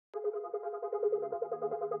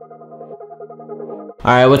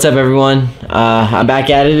Alright, what's up everyone? I'm back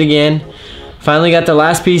at it again. Finally got the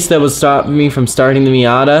last piece that was stopping me from starting the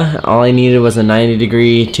Miata. All I needed was a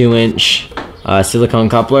 90-degree 2-inch silicone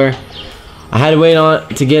coupler. I had to wait on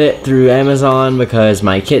to get it through Amazon because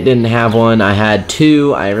my kit didn't have one. I had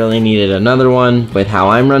two. I really needed another one with how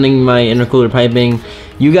I'm running my intercooler piping.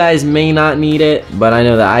 You guys may not need it, but I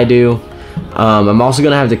know that I do. I'm also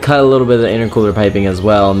going to have to cut a little bit of the intercooler piping as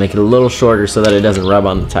well, make it a little shorter so that it doesn't rub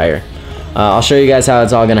on the tire. I'll show you guys how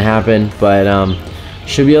it's all going to happen, but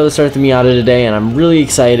should be able to start the Miata today, and I'm really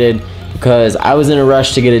excited because I was in a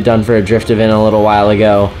rush to get it done for a drift event a little while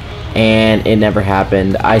ago, and it never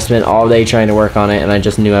happened. I spent all day trying to work on it, and I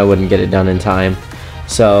just knew I wouldn't get it done in time.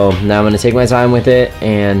 So now I'm going to take my time with it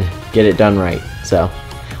and get it done right. So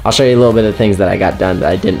I'll show you a little bit of things that I got done that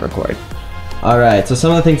I didn't record. Alright, so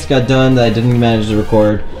some of the things got done that I didn't manage to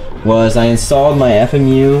record was I installed my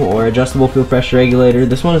FMU, or adjustable fuel pressure regulator.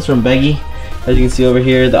 This one is from Beggy. As you can see over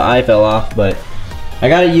here, the eye fell off, but I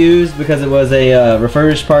got it used because it was a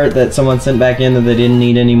refurbished part that someone sent back in that they didn't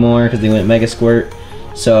need anymore because they went mega squirt.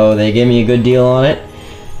 So they gave me a good deal on it.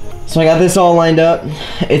 So I got this all lined up.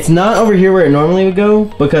 It's not over here where it normally would go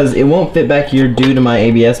because it won't fit back here due to my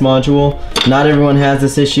ABS module. Not everyone has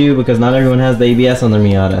this issue because not everyone has the ABS on their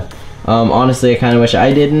Miata. Honestly, I kind of wish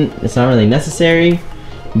I didn't. It's not really necessary.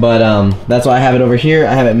 But that's why I have it over here.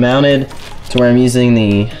 I have it mounted to where I'm using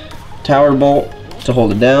the tower bolt to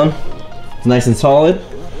hold it down. It's nice and solid.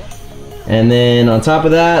 And then on top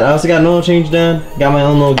of that, I also got an oil change done. Got my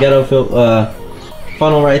own little ghetto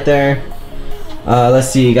funnel right there. Let's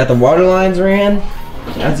see, got the water lines ran,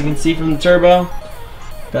 as you can see from the turbo.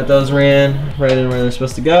 Got those ran right in where they're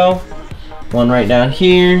supposed to go. One right down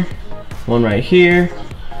here, one right here.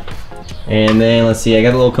 And then let's see, I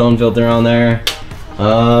got a little cone filter on there.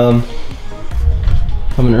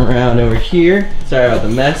 Coming around over here. Sorry about the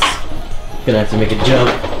mess. Gonna have to make a jump.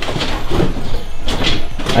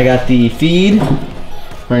 I got the feed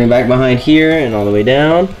running back behind here and all the way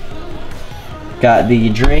down. Got the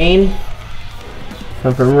drain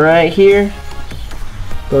come from right here,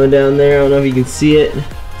 going down there. I don't know if you can see it.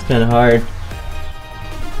 It's kind of hard.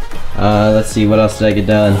 Let's see, what else did I get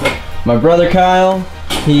done? My brother Kyle,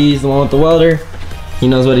 he's the one with the welder. He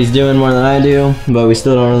knows what he's doing more than I do, but we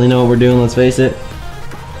still don't really know what we're doing, let's face it.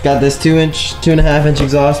 Got this 2.5-inch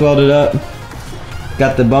exhaust welded up.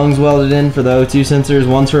 Got the bungs welded in for the O2 sensors.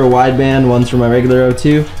 One's for a wideband, one's for my regular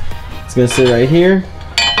O2. It's gonna sit right here.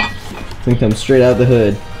 It's gonna come straight out the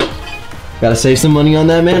hood. Gotta save some money on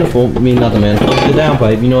that manifold. I mean, not the manifold, the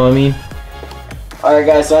downpipe, you know what I mean? Alright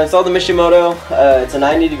guys, so I installed the Mishimoto. It's a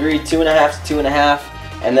 90-degree 2.5 to 2.5.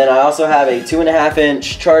 And then I also have a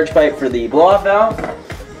 2.5-inch charge pipe for the blow-off valve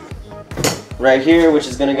right here, which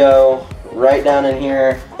is going to go right down in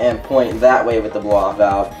here and point that way with the blow-off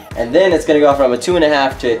valve. And then it's going to go from a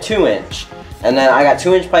 2.5 to a 2-inch. And then I got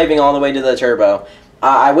 2-inch piping all the way to the turbo.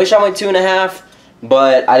 I wish I went 2.5,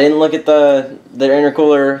 but I didn't look at the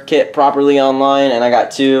intercooler kit properly online, and I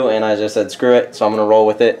got 2, and I just said screw it, so I'm going to roll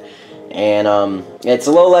with it. And it's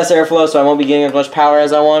a little less airflow, so I won't be getting as much power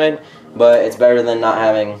as I wanted. But it's better than not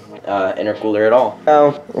having intercooler at all.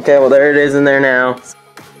 Oh, okay, well there it is in there now.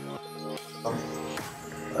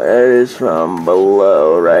 There it is from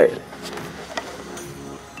below, right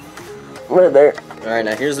there. Alright,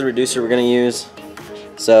 now here's the reducer we're going to use.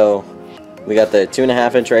 So, we got the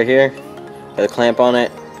 2.5-inch right here, got a clamp on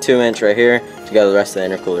it, 2-inch right here, to go to the rest of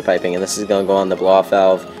the intercooler piping, and this is going to go on the blow-off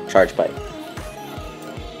valve charge pipe.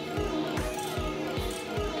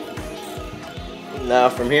 Now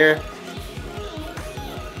from here,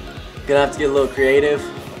 gonna have to get a little creative.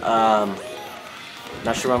 Not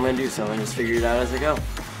sure what I'm gonna do, so I'm gonna just figure it out as I go.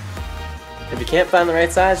 If you can't find the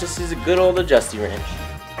right size, just use a good old adjusty wrench.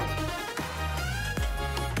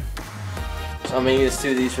 So I'm gonna use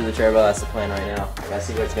 2 of these for the turbo. That's the plan right now. I gotta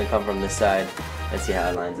see what's gonna come from this side and see how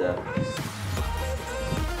it lines up.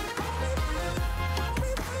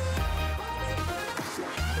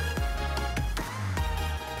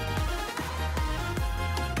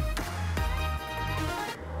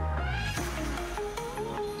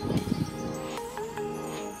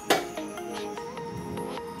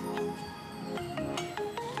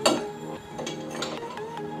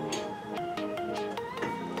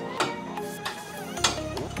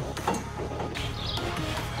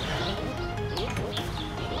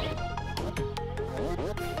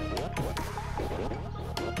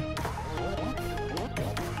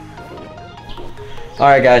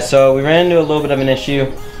 Alright guys, so we ran into a little bit of an issue.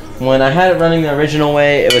 When I had it running the original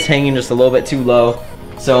way, it was hanging just a little bit too low.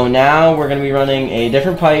 So now we're going to be running a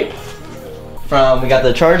different pipe from, we got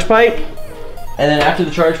the charge pipe, And then after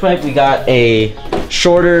the charge pipe, we got a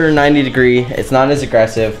shorter 90 degree. It's not as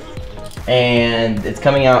aggressive, and it's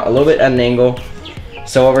coming out a little bit at an angle.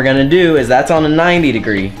 So what we're gonna do is that's on a 90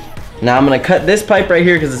 degree. Now I'm gonna cut this pipe right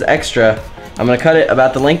here because it's extra. I'm gonna cut it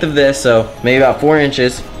about the length of this, so maybe about 4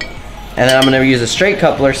 inches. And then I'm gonna use a straight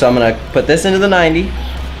coupler, so I'm gonna put this into the 90.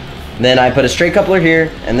 Then I put a straight coupler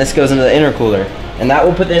here, and this goes into the intercooler. And that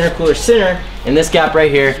will put the intercooler center in this gap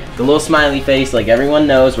right here, the little smiley face like everyone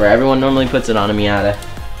knows, where everyone normally puts it on a Miata.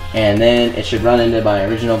 And then it should run into my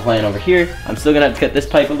original plan over here. I'm still gonna have to cut this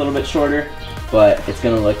pipe a little bit shorter, but it's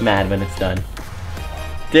gonna look mad when it's done.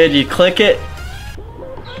 Did you click it?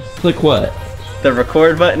 Click what? The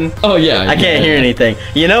record button? Oh yeah. I can't hear anything.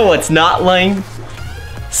 You know what's not lame?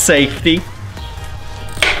 Safety.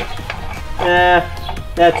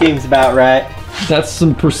 That seems about right. That's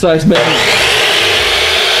some precise measurement.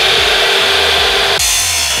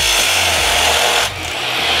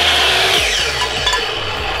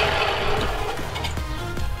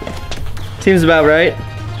 Seems about right.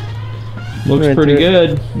 Looks Right pretty there.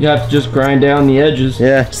 good. You have to just grind down the edges.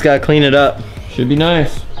 Yeah, just gotta clean it up. Should be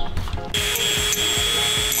nice.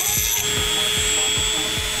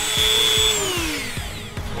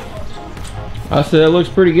 I said it looks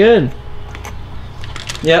pretty good.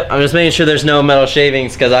 Yep, I'm just making sure there's no metal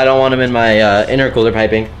shavings because I don't want them in my intercooler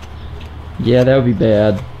piping. Yeah, that would be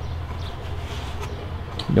bad.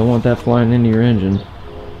 You don't want that flying into your engine.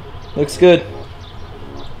 Looks good.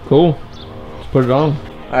 Cool. Let's put it on.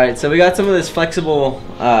 Alright, so we got some of this flexible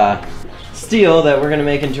steel that we're going to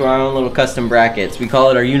make into our own little custom brackets. We call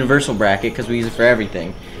it our universal bracket because we use it for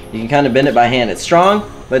everything. You can kind of bend it by hand. It's strong,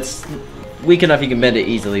 but it's weak enough you can bend it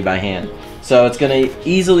easily by hand. So it's going to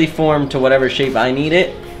easily form to whatever shape I need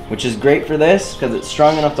it, which is great for this because it's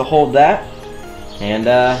strong enough to hold that. And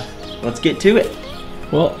let's get to it.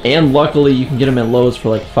 Well, and luckily you can get them at Lowe's for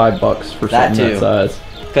like $5 for That something too. that size.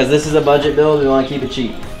 Because this is a budget build, we want to keep it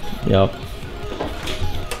cheap. Yep.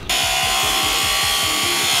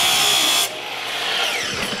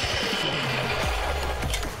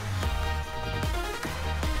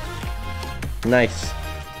 Nice.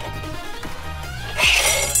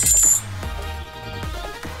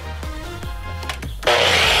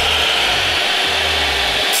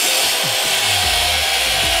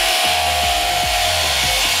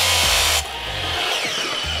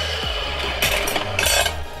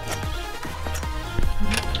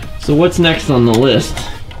 So what's next on the list?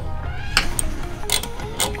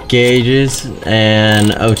 Gauges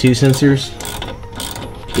and O2 sensors.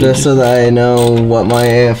 Just so that I know what my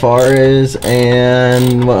AFR is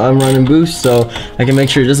and what I'm running boost, so I can make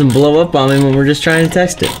sure it doesn't blow up on me when we're just trying to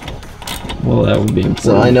test it. Well, that would be important.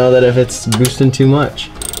 So I know that if it's boosting too much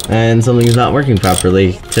and something's not working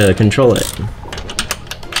properly to control it.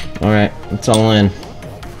 Alright, it's all in.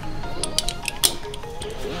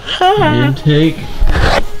 Intake.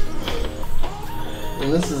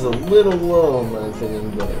 And this is a little low in my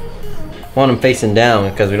opinion, but Want them facing down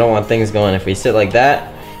because we don't want things going. If we sit like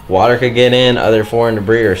that, water could get in, other foreign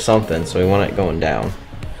debris or something, so we want it going down.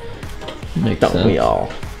 Makes Don't sense. we all?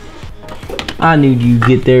 I knew you'd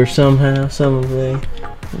get there somehow, some way.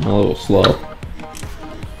 I'm a little slow.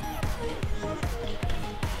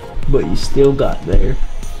 But you still got there.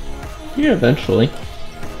 Yeah, eventually.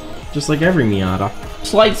 Just like every Miata.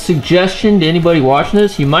 Slight suggestion to anybody watching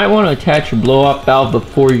this, you might want to attach your blow-up valve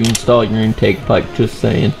before you install your intake pipe, just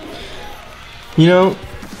saying. You know,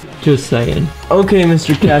 Just saying. okay,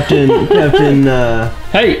 Mr. Captain,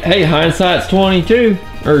 Hey, hindsight's 22,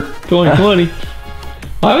 or 2020.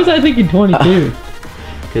 Why was I thinking 22?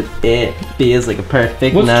 Cause it feels like a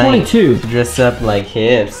perfect What's night 22? to dress up like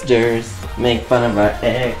hipsters, make fun of our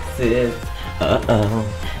exes.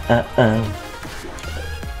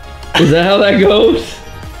 Is that how that goes?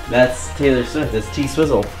 That's Taylor Swift, that's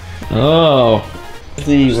T-Swizzle. Oh.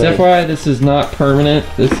 See, Just FYI, this is not permanent.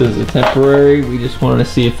 This is a temporary. We just wanted to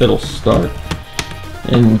see if it'll start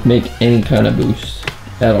and make any kind of boost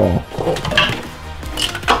at all.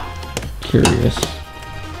 Curious.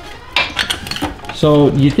 So,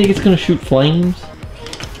 do you think it's gonna shoot flames?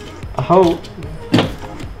 I hope.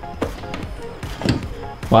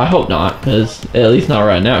 Well, I hope not, because at least not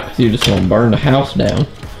right now, because you're just gonna burn the house down.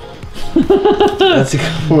 That's a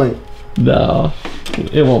good point. No,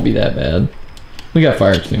 it won't be that bad. We got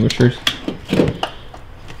fire extinguishers.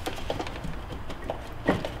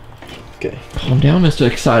 Okay. Calm down, Mr.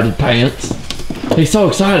 Excited Pants. He's so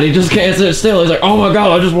excited, he just can't sit still. He's like, oh my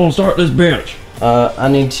god, I just want to start this bench. I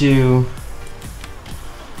need to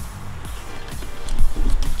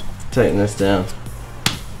tighten this down.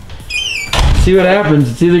 See what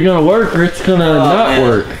happens. It's either gonna work or it's gonna not man.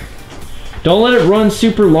 work. Don't let it run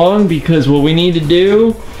super long, because what we need to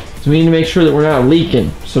do is we need to make sure that we're not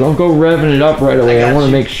leaking. So don't go revving it up right away. I want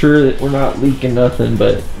to make sure that we're not leaking nothing,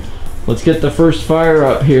 but let's get the first fire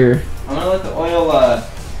up here. I'm gonna let the oil,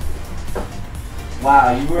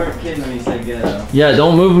 wow, you weren't kidding when you said ghetto. Yeah,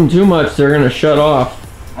 don't move them too much. They're gonna shut off.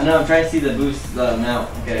 I know, I'm trying to see the boost, the amount.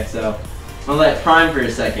 Okay, so I'm gonna let it prime for a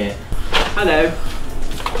second. Hello.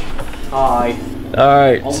 Hi.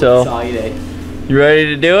 Alright, so Saw you today. you ready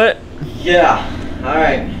to do it? Yeah.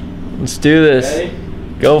 Alright. Let's do this. Ready?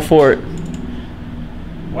 Go for it.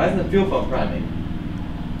 Why isn't the fuel pump priming?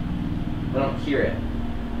 I don't hear it.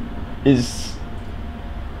 Is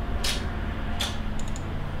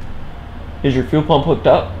your fuel pump hooked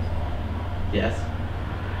up? Yes.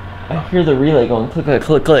 I hear the relay going click, click,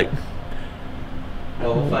 click, click.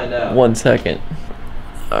 Well, we'll find out. 1 second.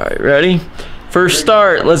 Alright, ready? First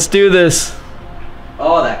start, let's do this.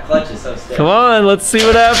 Oh, that clutch is so stiff. Come on, let's see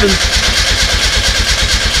what happens.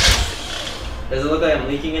 Does it look like I'm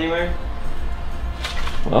leaking anywhere?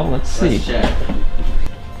 Well, let's see. Let's check.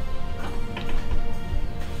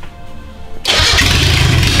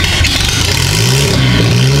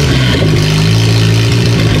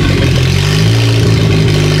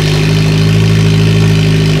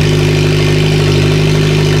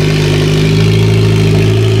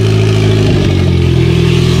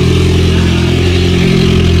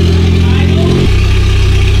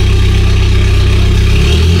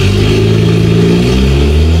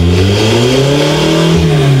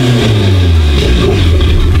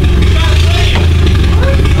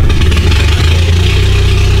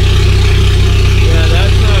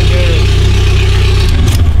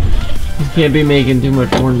 Can't be making too much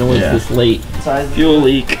more noise this late. Fuel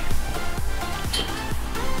leak.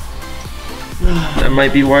 That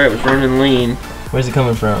might be why it was running lean. Where's it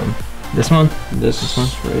coming from? This one? This one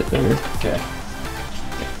right there. Okay.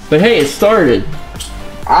 But hey, it started.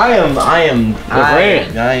 I am.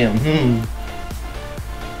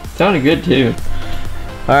 Sounded good too.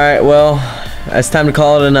 Alright, well, it's time to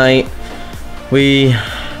call it a night.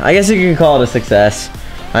 I guess you can call it a success.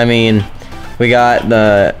 I mean, we got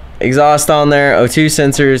the exhaust on there, O2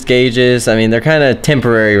 sensors, gauges. I mean, they're kind of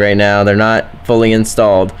temporary right now. They're not fully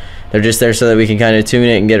installed. They're just there so that we can kind of tune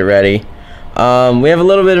it and get it ready. We have a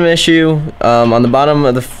little bit of an issue on the bottom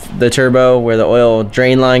of the turbo where the oil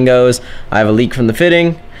drain line goes. I have a leak from the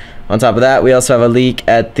fitting. On top of that, we also have a leak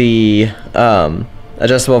at the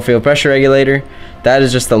adjustable fuel pressure regulator. That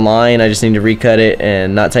is just the line. I just need to recut it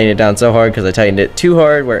and not tighten it down so hard because I tightened it too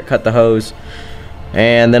hard where it cut the hose.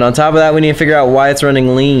 And then on top of that, we need to figure out why it's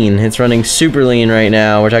running lean. It's running super lean right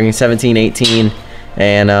now. We're talking 17, 18,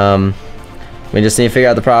 and we just need to figure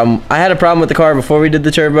out the problem. I had a problem with the car before we did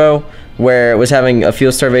the turbo where it was having a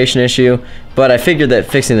fuel starvation issue, but I figured that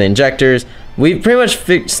fixing the injectors, we pretty much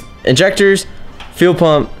fixed injectors, fuel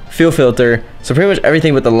pump, fuel filter, so pretty much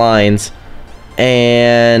everything but the lines,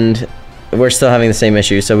 and we're still having the same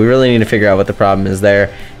issue. So we really need to figure out what the problem is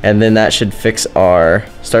there, and then that should fix our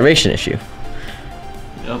starvation issue.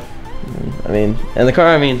 Yep. I mean, and the car,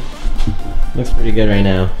 I mean, looks pretty good right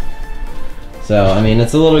now. So, I mean,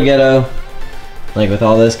 it's a little ghetto, like with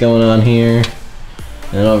all this going on here,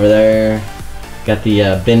 and over there, got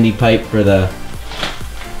the bendy pipe for the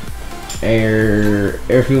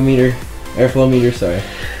airflow meter, sorry.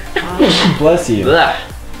 Bless you. Blah.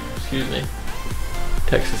 Excuse me.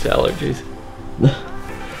 Texas allergies.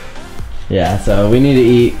 Yeah, so we need to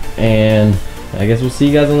eat, and I guess we'll see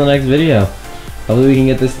you guys on the next video. Hopefully we can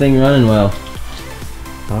get this thing running well.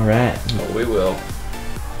 Alright. Oh, we will.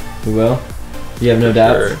 We will? You have no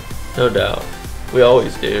doubts? Sure. No doubt. We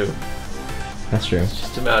always do. That's true. It's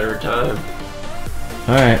just a matter of time.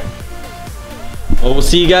 Alright. Well, we'll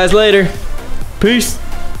see you guys later. Peace.